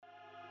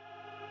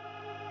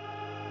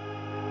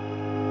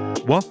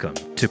Welcome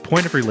to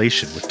Point of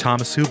Relation with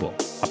Thomas Hubel,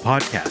 a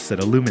podcast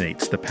that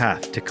illuminates the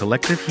path to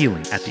collective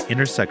healing at the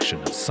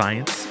intersection of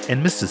science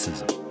and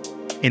mysticism.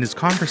 In his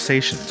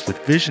conversations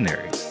with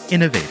visionaries,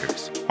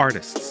 innovators,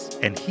 artists,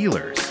 and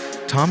healers,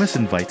 Thomas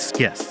invites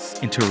guests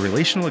into a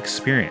relational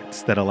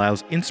experience that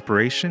allows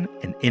inspiration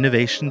and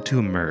innovation to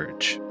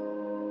emerge.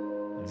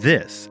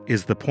 This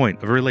is the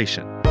Point of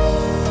Relation.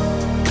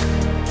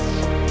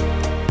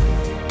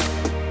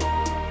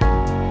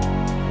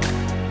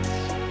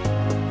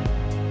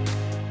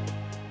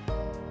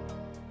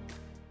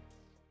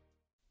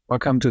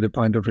 Welcome to the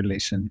Point of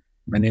Relation.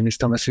 My name is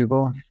Thomas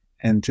Hubel,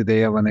 and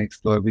today I want to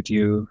explore with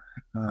you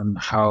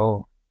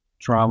how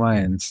trauma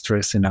and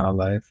stress in our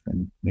life,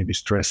 and maybe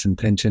stress and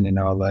tension in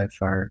our life,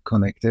 are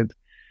connected,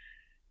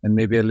 and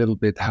maybe a little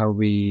bit how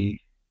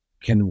we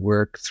can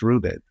work through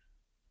that.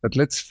 But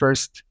let's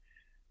first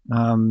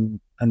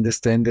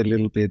understand a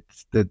little bit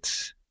that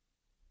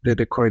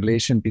the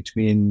correlation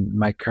between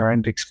my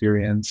current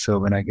experience, so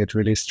when I get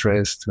really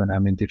stressed, when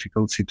I'm in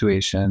difficult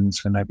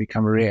situations, when I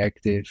become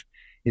reactive,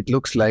 it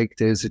looks like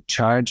there's a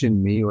charge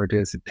in me or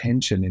there's a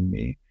tension in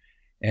me,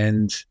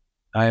 and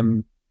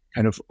I'm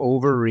kind of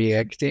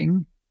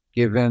overreacting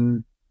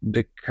given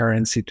the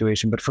current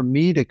situation. But for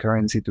me, the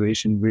current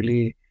situation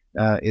really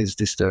is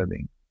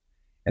disturbing.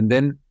 And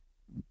then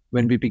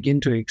when we begin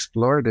to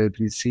explore that,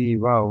 we see,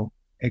 wow,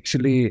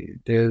 actually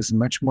there's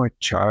much more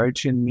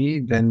charge in me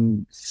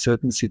than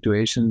certain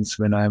situations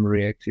when I'm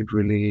reactive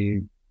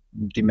really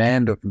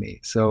demand of me.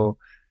 So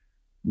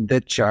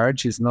that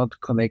charge is not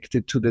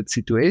connected to that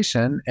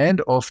situation,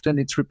 and often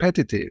it's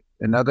repetitive.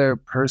 Another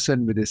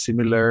person with a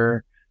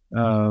similar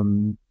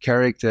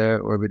character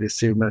or with a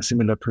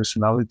similar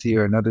personality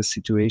or another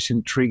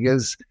situation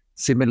triggers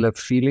similar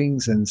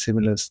feelings and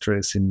similar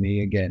stress in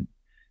me again.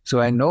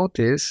 So I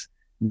notice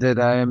that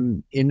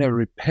I'm in a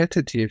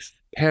repetitive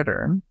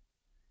pattern,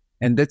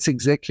 and that's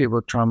exactly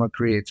what trauma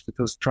creates,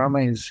 because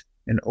trauma is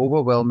an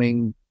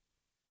overwhelming,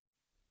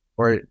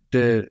 or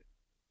the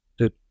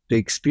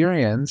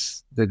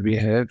experience that we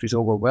have is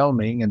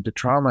overwhelming, and the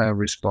trauma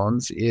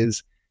response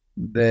is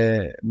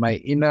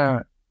my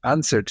inner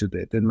answer to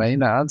that. And my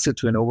inner answer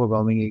to an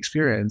overwhelming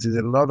experience is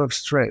a lot of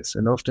stress,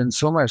 and often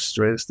so much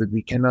stress that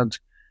we cannot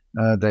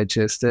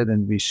digest it,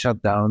 and we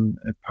shut down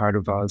a part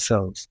of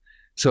ourselves.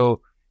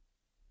 So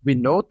we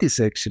notice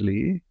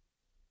actually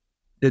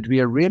that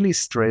we are really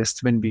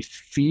stressed when we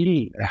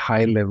feel a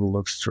high level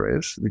of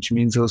stress, which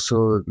means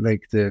also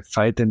like the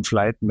fight and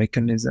flight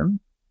mechanism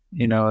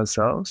in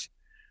ourselves.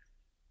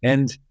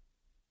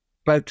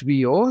 But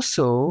we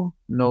also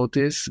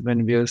notice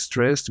when we are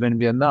stressed, when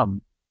we are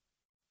numb.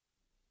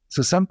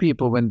 So some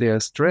people, when they are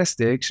stressed,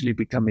 they actually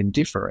become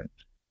indifferent.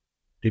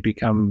 They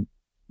become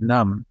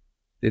numb.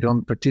 They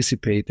don't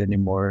participate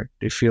anymore.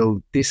 They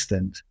feel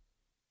distant.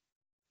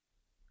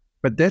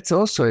 But that's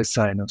also a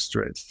sign of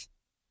stress.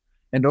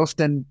 And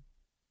often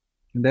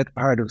that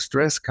part of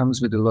stress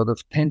comes with a lot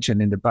of tension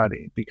in the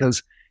body,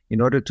 because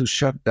in order to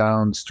shut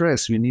down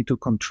stress, we need to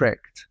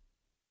contract.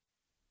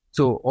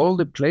 So all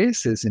the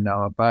places in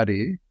our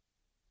body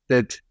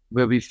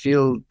where we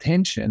feel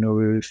tension or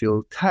where we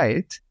feel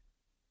tight,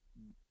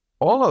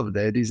 all of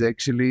that is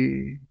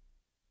actually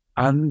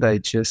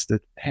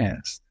undigested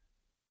past,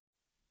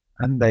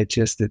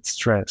 undigested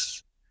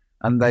stress,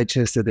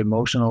 undigested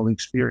emotional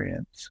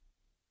experience,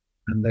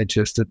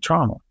 undigested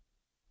trauma.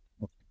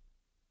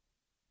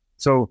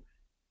 So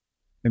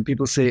when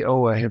people say,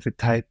 oh, I have a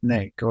tight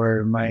neck,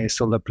 or my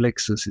solar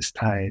plexus is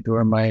tight,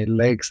 or my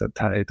legs are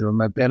tight, or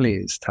my belly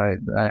is tight,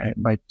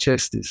 my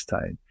chest is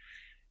tight,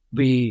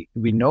 we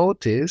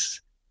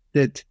notice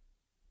that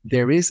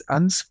there is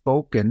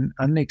unspoken,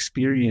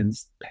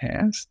 unexperienced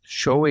past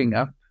showing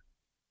up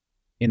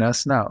in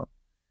us now.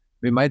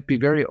 We might be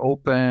very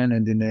open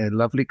and in a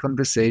lovely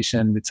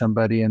conversation with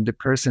somebody, and the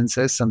person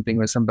says something,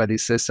 or somebody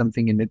says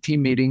something in a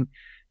team meeting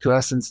to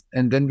us,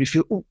 and then we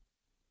feel, oh,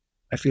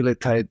 I feel a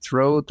tight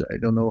throat. I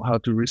don't know how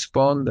to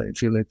respond. I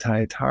feel a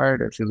tight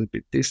heart. I feel a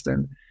bit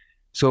distant.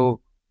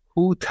 So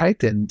who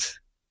tightened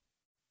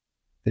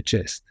the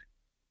chest?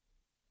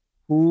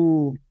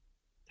 Who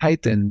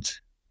tightened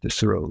the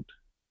throat?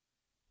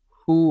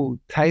 Who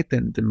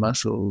tightened the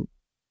muscles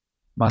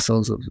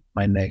of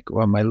my neck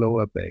or my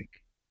lower back,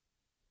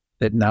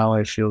 that now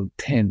I feel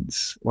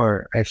tense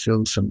or I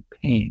feel some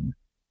pain?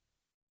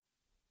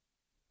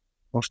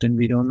 Often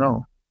we don't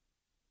know,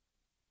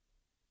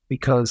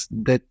 because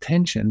that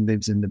tension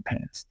lives in the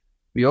past.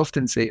 We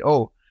often say,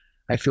 oh,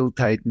 I feel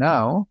tight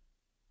now,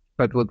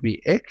 but what we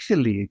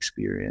actually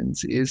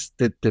experience is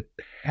that the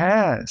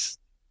past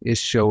is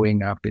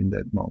showing up in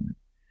that moment.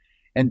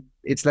 And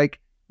it's like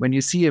when you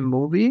see a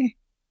movie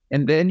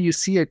and then you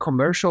see a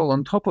commercial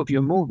on top of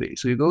your movie.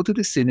 So you go to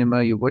the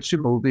cinema, you watch a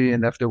movie,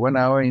 and after 1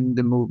 hour in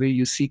the movie,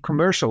 you see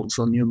commercials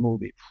on your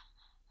movie.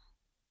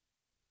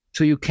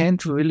 So you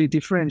can't really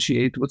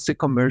differentiate what's the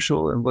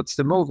commercial and what's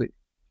the movie.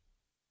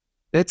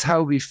 That's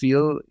how we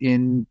feel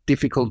in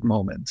difficult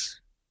moments.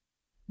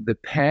 The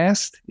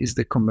past is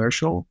the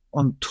commercial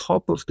on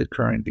top of the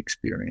current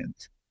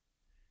experience.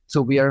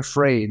 So we are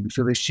afraid, we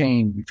feel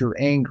ashamed, we feel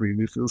angry,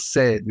 we feel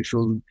sad, we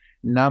feel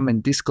numb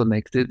and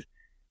disconnected,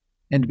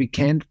 and we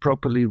can't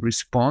properly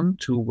respond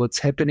to what's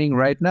happening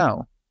right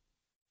now.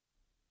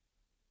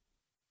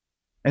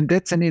 And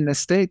that's an inner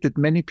state that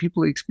many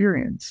people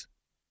experience,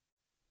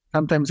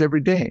 sometimes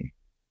every day.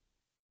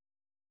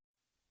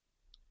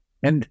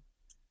 And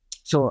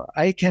so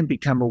I can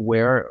become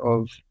aware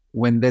of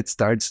when that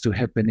starts to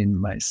happen in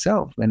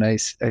myself, when I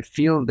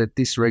feel that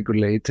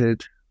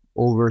dysregulated,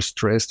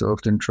 overstressed,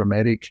 often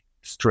traumatic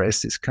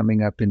stress is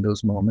coming up in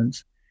those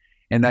moments.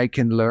 And I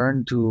can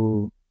learn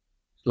to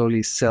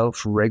slowly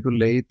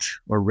self-regulate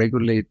or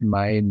regulate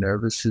my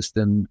nervous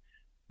system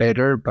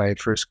better by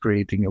first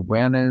creating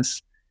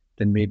awareness,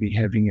 then maybe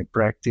having a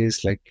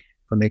practice like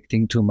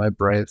connecting to my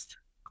breath,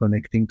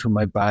 connecting to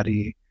my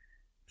body,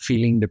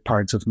 feeling the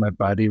parts of my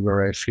body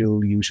where I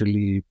feel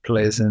usually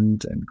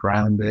pleasant and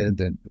grounded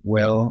and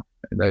well,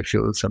 and I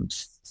feel some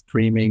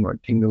streaming or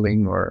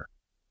tingling or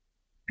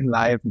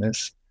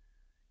aliveness.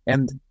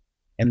 And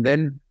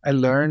then I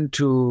learn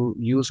to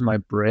use my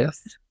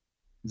breath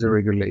as a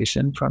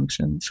regulation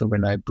function. So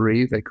when I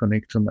breathe, I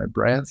connect to my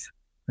breath.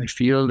 I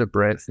feel the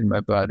breath in my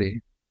body.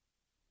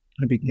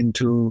 I begin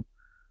to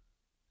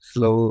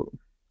slow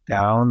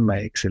down my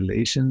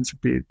exhalations a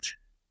bit.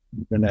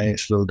 When I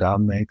slow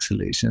down my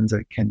exhalations,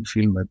 I can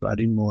feel my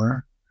body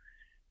more.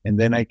 And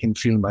then I can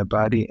feel my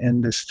body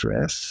and the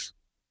stress.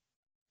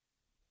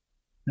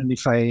 And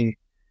if I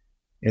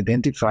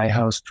identify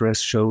how stress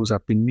shows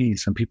up in me,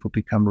 some people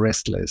become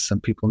restless. Some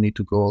people need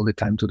to go all the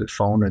time to the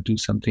phone or do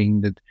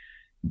something that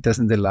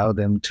doesn't allow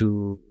them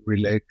to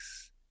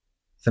relax.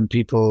 Some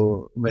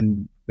people,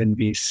 when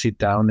we sit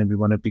down and we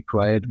want to be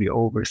quiet, we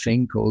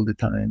overthink all the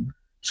time.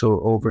 So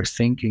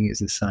overthinking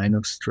is a sign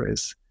of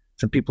stress.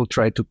 Some people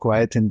try to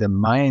quieten their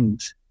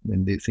mind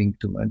when they think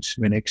too much,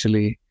 when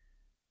actually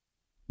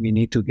we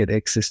need to get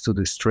access to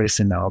the stress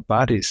in our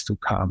bodies to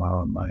calm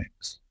our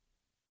minds.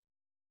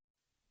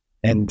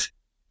 And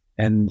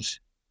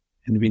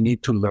we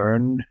need to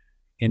learn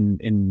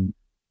in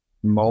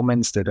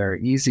moments that are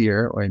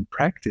easier, or in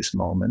practice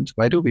moments.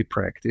 Why do we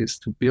practice?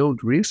 To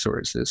build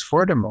resources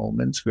for the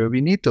moments where we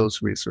need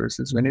those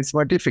resources when it's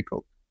more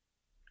difficult.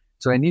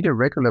 So I need a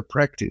regular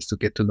practice to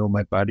get to know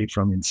my body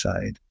from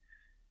inside,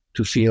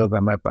 to feel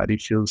when my body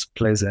feels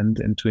pleasant,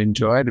 and to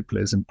enjoy the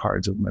pleasant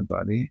parts of my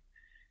body,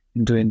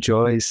 and to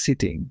enjoy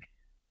sitting.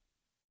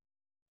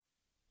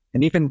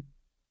 And even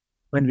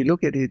when we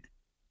look at it,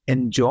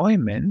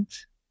 enjoyment,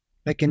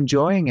 like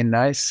enjoying a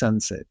nice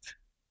sunset.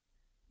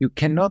 You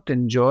cannot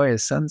enjoy a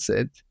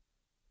sunset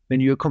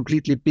when you're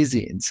completely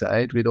busy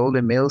inside with all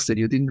the mails that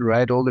you didn't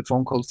write, all the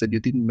phone calls that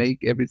you didn't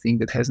make, everything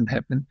that hasn't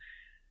happened,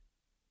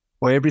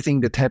 or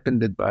everything that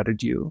happened that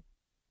bothered you.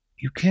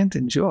 You can't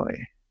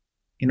enjoy.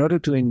 In order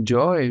to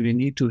enjoy, we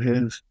need to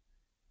have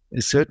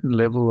a certain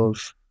level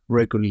of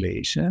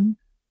regulation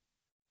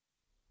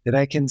that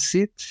I can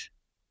sit,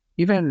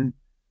 even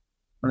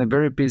on a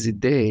very busy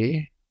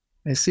day,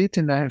 I sit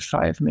and I have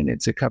 5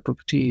 minutes, a cup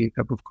of tea, a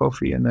cup of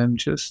coffee, and I'm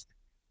just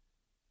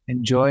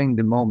enjoying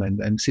the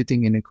moment. I'm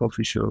sitting in a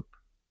coffee shop.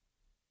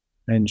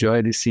 I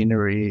enjoy the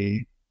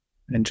scenery,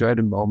 I enjoy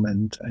the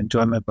moment, I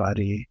enjoy my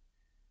body,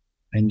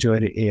 I enjoy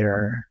the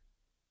air,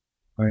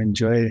 or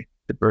enjoy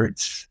the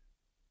birds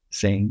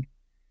sing.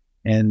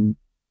 And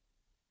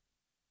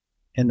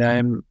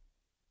I'm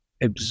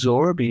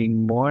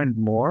absorbing more and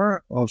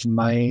more of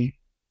the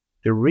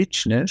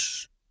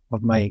richness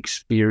of my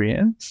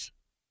experience.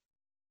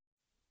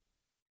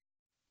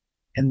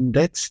 And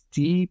that's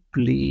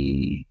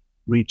deeply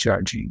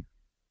recharging,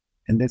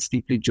 and that's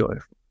deeply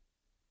joyful.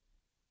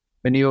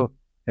 When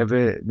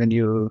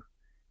you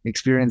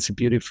experience a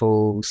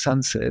beautiful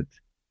sunset,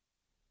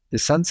 the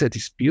sunset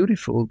is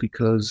beautiful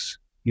because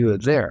you are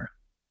there.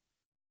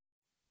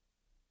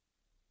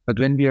 But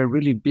when we are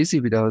really busy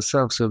with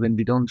ourselves, so when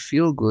we don't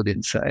feel good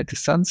inside, the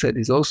sunset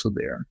is also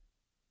there.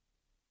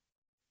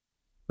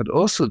 But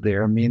also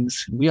there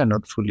means we are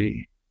not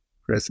fully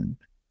present.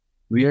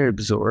 We are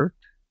absorbed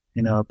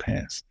in our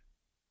past.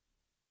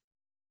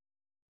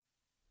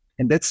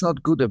 And that's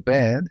not good or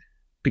bad,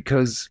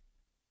 because,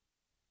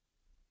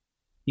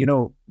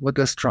 what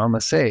does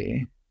trauma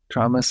say?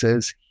 Trauma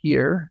says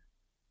here,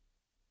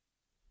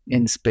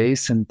 in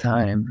space and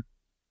time,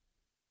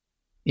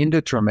 in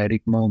the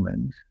traumatic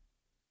moment,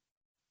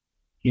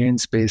 here in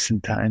space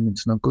and time,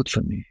 it's not good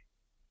for me.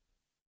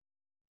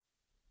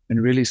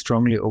 When really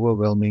strongly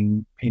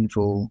overwhelming,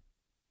 painful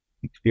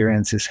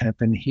experiences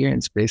happen here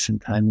in space and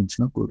time, it's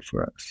not good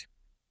for us.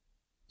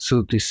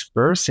 So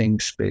dispersing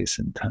space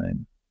and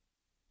time,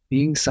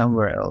 being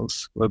somewhere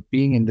else, or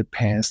being in the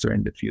past or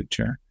in the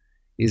future,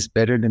 is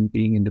better than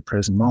being in the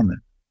present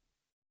moment.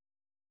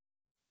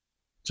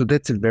 So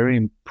that's a very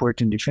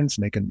important defense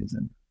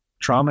mechanism.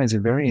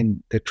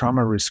 The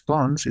trauma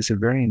response is a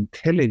very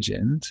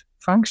intelligent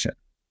function.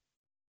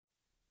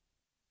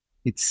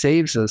 It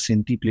saves us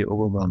in deeply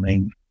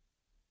overwhelming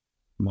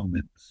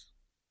moments.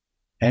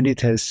 And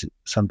it has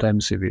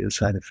sometimes severe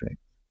side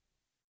effects.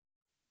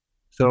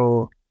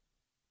 So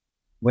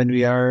when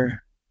we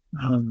are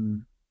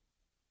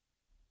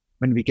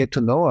when we get to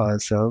know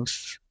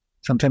ourselves,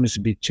 sometimes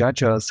we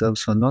judge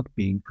ourselves for not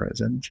being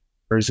present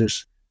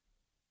versus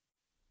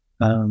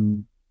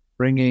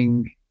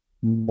bringing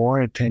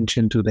more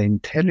attention to the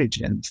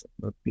intelligence of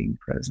not being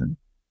present.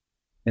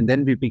 And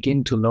then we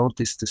begin to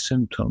notice the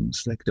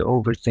symptoms, like the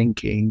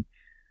overthinking,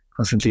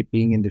 constantly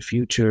being in the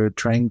future,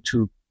 trying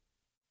to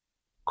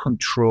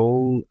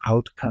control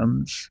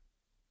outcomes,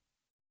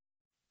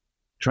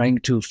 trying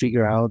to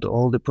figure out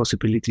all the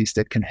possibilities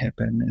that can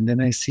happen. And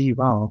then I see,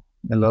 wow,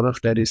 a lot of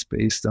that is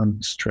based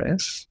on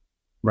stress,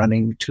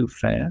 running too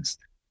fast,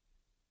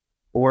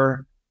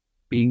 or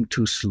being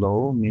too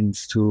slow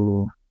means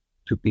to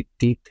be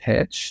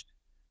detached,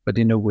 but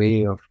in a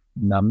way of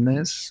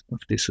numbness, of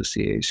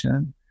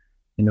dissociation,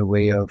 in a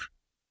way of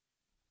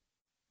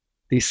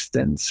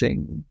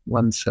distancing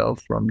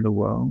oneself from the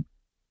world,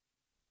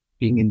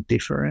 being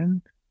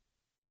indifferent.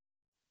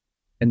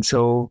 And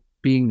so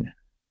being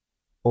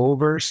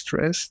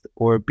overstressed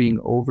or being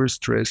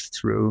overstressed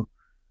through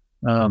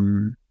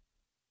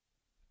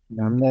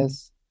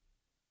numbness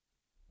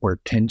or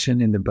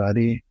tension in the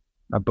body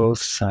are both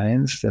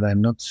signs that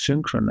I'm not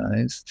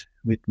synchronized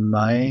with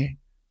the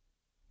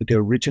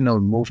original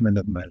movement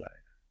of my life.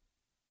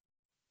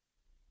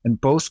 And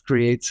both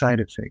create side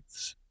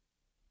effects.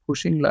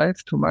 Pushing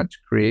life too much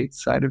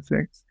creates side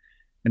effects,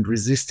 and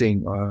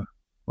resisting or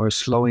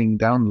slowing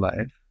down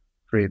life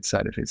creates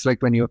side effects.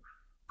 Like when you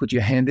put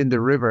your hand in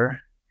the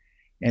river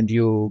and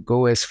you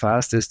go as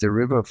fast as the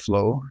river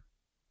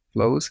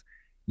flows,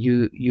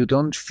 you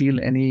don't feel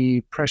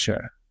any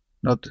pressure,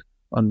 not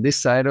on this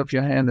side of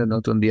your hand and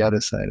not on the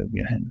other side of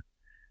your hand.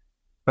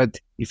 But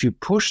if you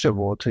push the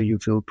water, you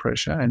feel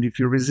pressure. And if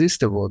you resist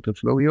the water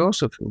flow, you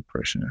also feel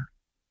pressure.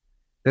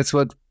 That's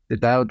what the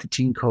Tao Te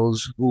Ching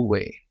calls Wu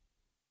Wei.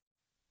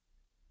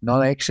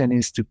 Non-action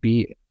is to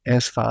be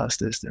as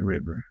fast as the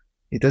river.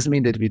 It doesn't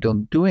mean that we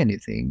don't do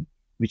anything.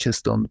 We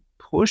just don't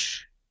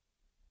push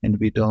and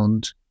we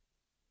don't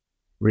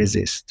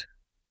resist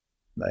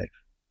life.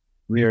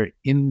 We are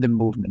in the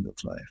movement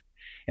of life.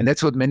 And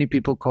that's what many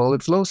people call a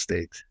flow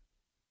state.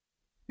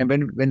 And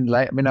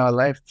when our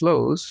life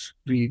flows,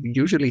 we're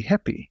usually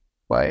happy.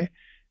 Why?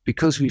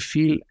 Because we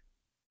feel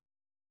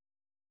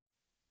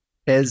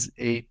as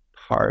a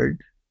part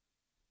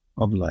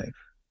of life.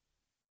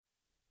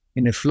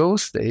 In a flow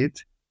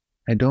state,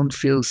 I don't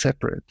feel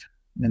separate.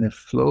 In a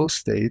flow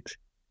state,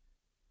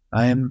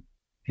 I am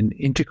an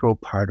integral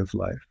part of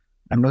life.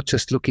 I'm not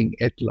just looking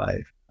at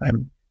life,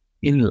 I'm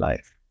in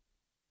life.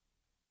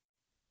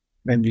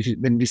 When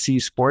we see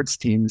sports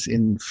teams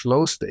in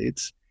flow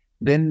states,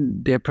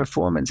 then their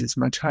performance is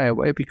much higher.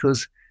 Why?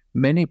 Because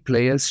many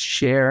players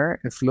share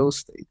a flow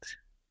state.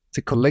 It's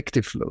a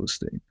collective flow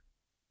state.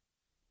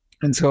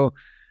 And so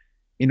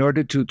in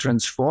order to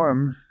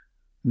transform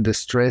the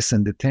stress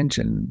and the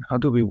tension, how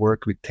do we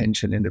work with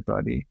tension in the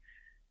body?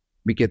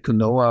 We get to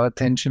know our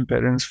tension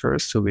patterns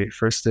first. So the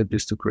first step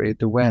is to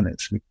create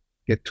awareness. We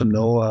get to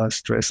know our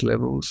stress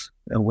levels,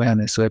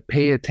 awareness. So I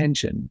pay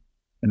attention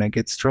when I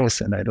get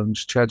stressed and I don't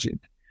judge it.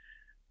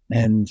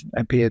 And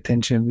I pay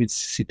attention with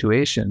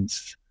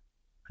situations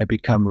I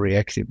become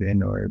reactive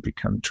in, or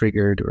become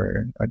triggered,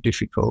 or are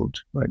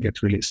difficult, or I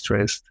get really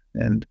stressed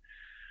and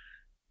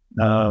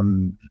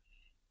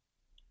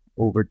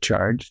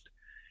overcharged,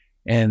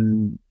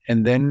 and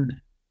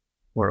then,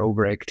 or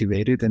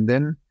overactivated. And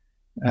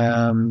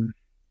then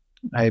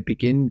I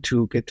begin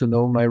to get to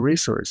know my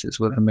resources.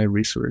 What are my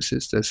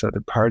resources? These are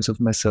the parts of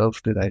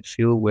myself that I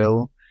feel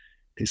well.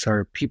 These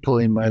are people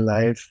in my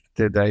life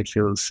that I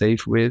feel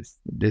safe with.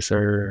 These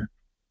are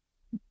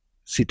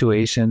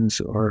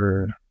situations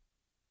or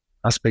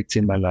aspects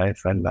in my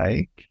life I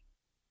like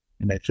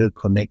and I feel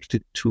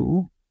connected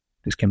to.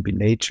 This can be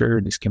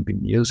nature, this can be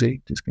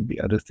music, this can be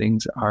other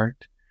things,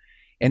 art.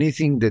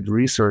 Anything that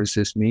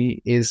resources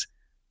me is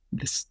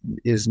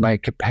my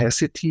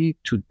capacity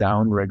to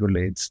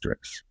down-regulate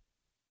stress.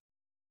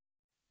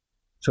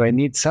 So I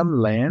need some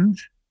land,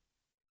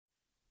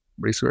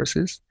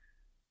 resources,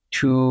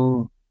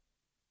 to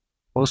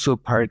also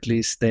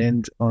partly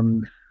stand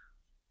on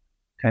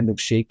kind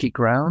of shaky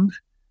ground,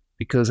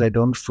 because I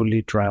don't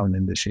fully drown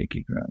in the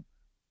shaky ground.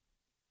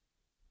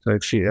 So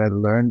I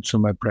learned through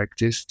my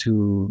practice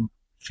to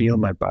feel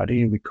my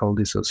body. We call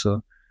this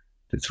also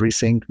the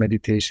three-sync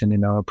meditation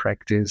in our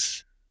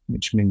practice,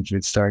 which means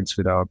it starts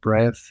with our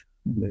breath,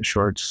 the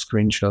short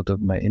screenshot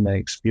of my inner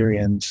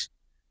experience.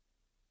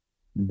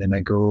 And then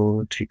I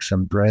go take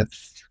some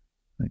breath,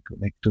 I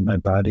connect to my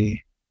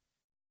body.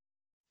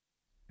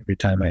 Every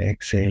time I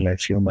exhale, I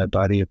feel my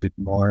body a bit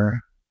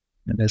more,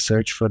 and I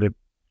search for the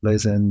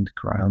pleasant,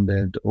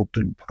 grounded,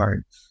 open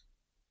parts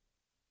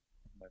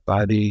of my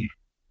body.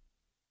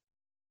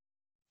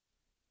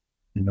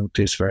 I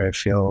notice where I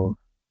feel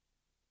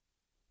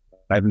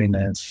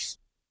liveliness,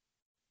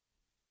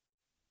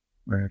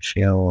 where I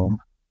feel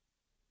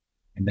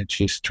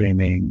energy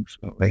streaming,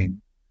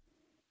 flowing.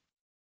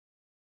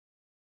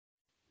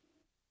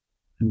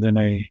 And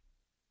then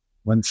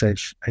once I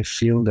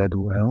feel that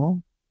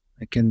well,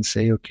 I can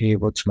say, okay,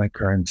 what's my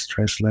current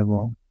stress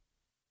level?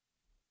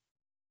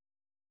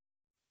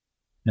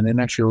 And then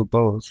I feel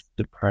both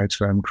the parts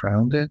where I'm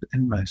grounded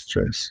and my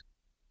stress.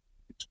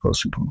 It's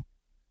possible.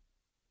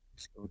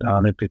 Slow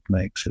down a bit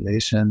my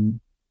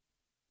exhalation.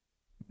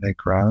 I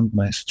ground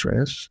my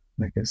stress,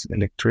 like as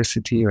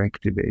electricity or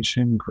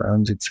activation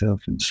grounds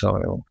itself in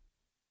soil.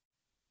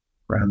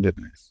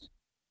 Groundedness.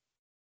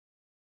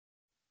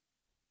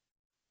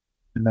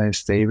 And I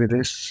stay with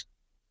this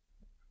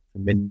a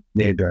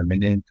minute or a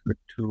minute or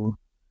two,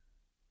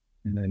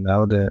 and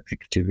allow the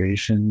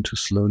activation to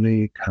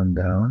slowly come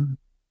down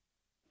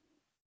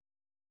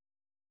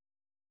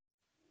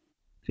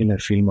till I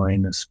feel more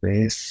inner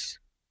space,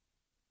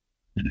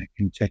 and I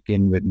can check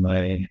in with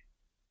my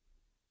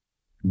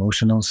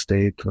emotional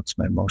state. What's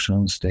my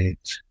emotional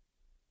state?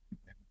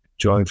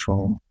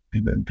 Joyful,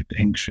 maybe a bit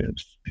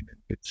anxious, maybe a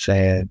bit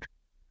sad,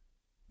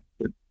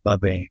 a bit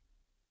loving.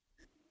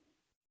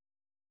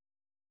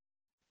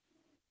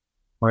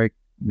 Or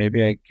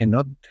maybe I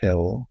cannot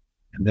tell,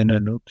 and then I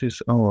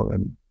notice,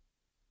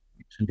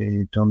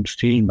 actually don't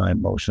feel my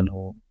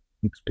emotional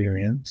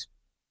experience.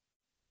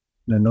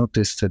 And I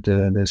notice that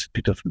there's a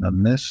bit of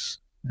numbness,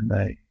 and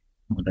I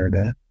honor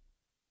that.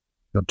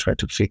 Don't try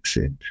to fix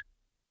it.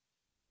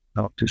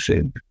 Notice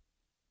it.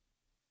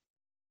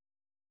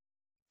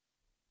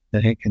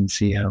 Then I can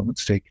see how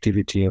it's the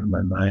activity of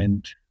my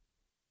mind.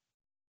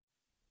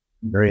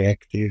 Very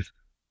active,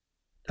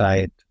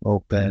 tight,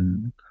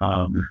 open,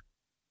 calm.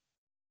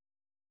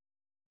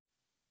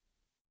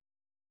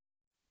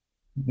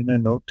 And I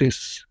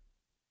notice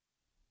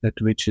that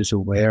which is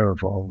aware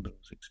of all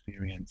those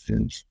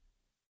experiences.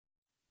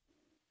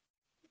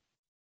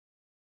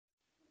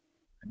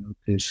 I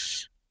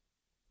notice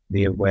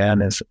the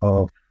awareness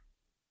of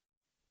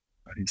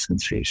body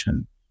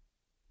sensation,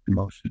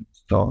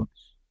 emotions,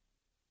 thoughts.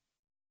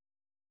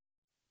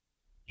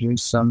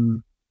 Here's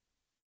some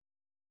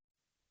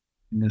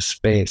inner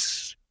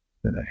space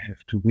that I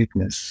have to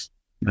witness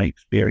my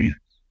experience.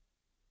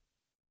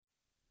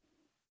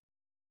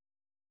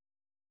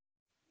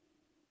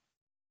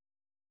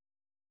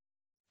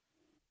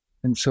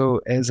 And so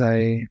as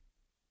I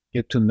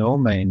get to know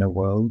my inner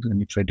world,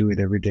 and if I do it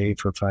every day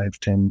for 5,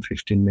 10,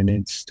 15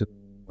 minutes,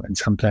 and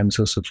sometimes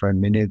also for a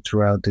minute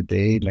throughout the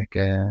day, like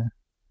a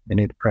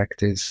minute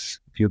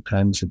practice a few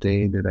times a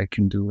day that I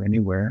can do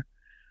anywhere,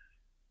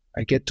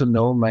 I get to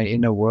know my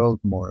inner world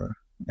more.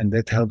 And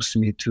that helps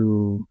me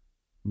to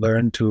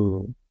learn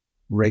to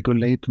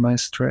regulate my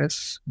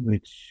stress,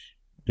 which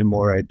the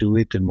more I do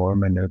it, the more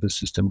my nervous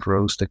system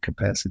grows the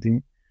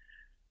capacity.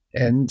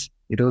 And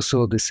it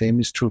also, the same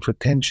is true for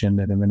tension,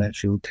 that when I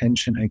feel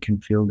tension, I can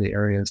feel the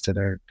areas that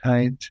are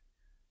tight.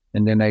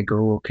 And then I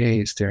go, okay,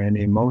 is there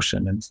any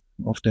emotion? And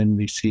often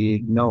we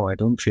see, no, I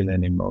don't feel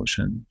any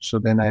emotion. So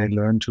then I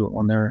learn to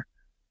honor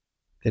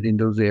that in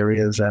those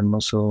areas, I'm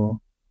also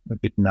a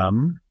bit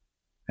numb.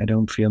 I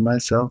don't feel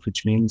myself,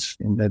 which means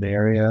in that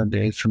area,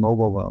 there is some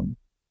overwhelm.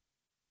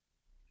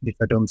 If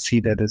I don't see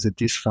that as a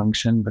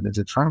dysfunction, but as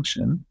a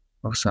function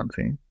of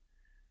something,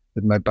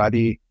 that my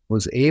body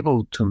was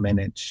able to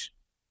manage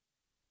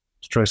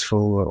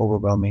stressful or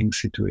overwhelming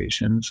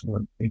situations,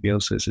 or maybe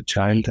also as a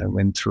child, I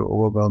went through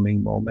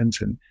overwhelming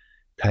moments, and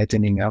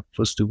tightening up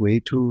was the way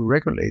to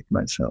regulate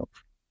myself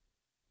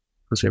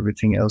because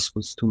everything else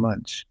was too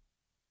much.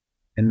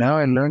 And now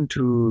I learned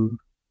to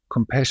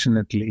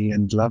compassionately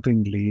and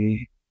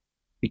lovingly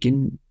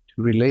begin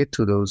to relate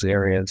to those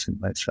areas in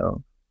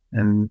myself,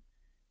 and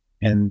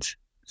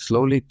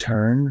slowly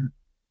turn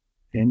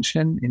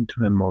tension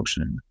into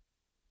emotion.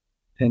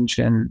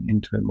 Tension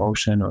into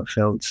emotion, or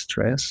felt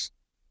stress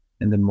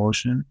and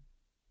emotion,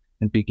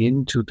 and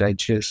begin to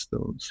digest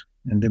those.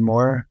 And the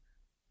more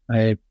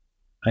I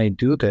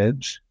do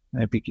that,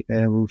 I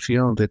will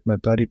feel that my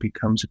body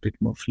becomes a bit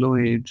more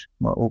fluid,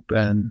 more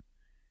open,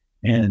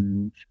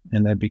 and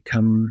I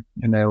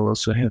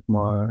also have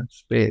more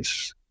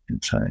space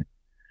inside.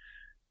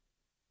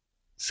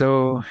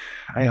 So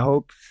I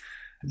hope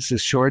this is a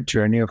short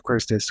journey. Of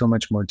course, there's so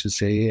much more to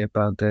say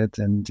about that.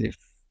 And if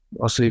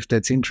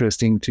that's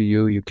interesting to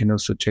you, you can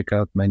also check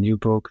out my new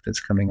book that's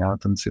coming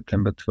out on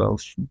September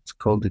 12th. It's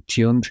called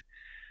Attuned,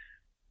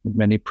 with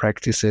many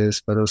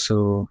practices, but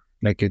also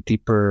like a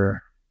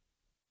deeper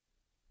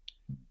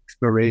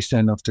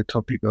exploration of the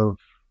topic of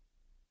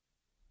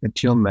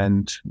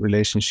attunement,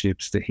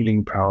 relationships, the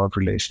healing power of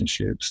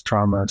relationships,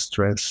 trauma,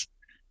 stress,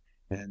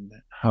 and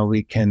how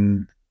we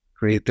can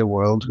create a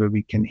world where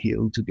we can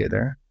heal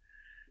together.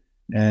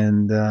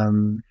 And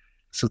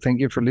so thank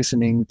you for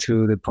listening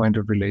to The Point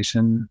of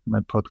Relation,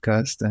 my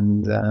podcast,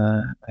 and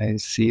I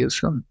see you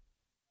soon.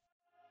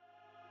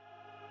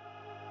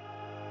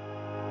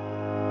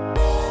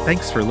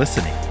 Thanks for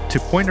listening to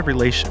Point of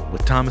Relation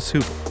with Thomas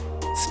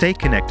Hubel. Stay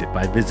connected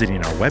by visiting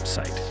our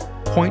website,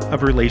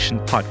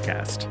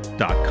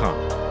 pointofrelationpodcast.com,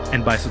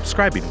 and by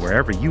subscribing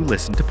wherever you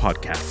listen to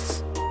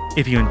podcasts.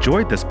 If you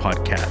enjoyed this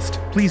podcast,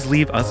 please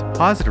leave us a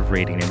positive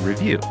rating and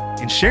review,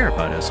 and share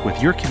about us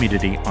with your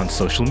community on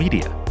social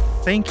media.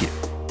 Thank you.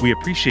 We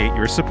appreciate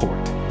your support.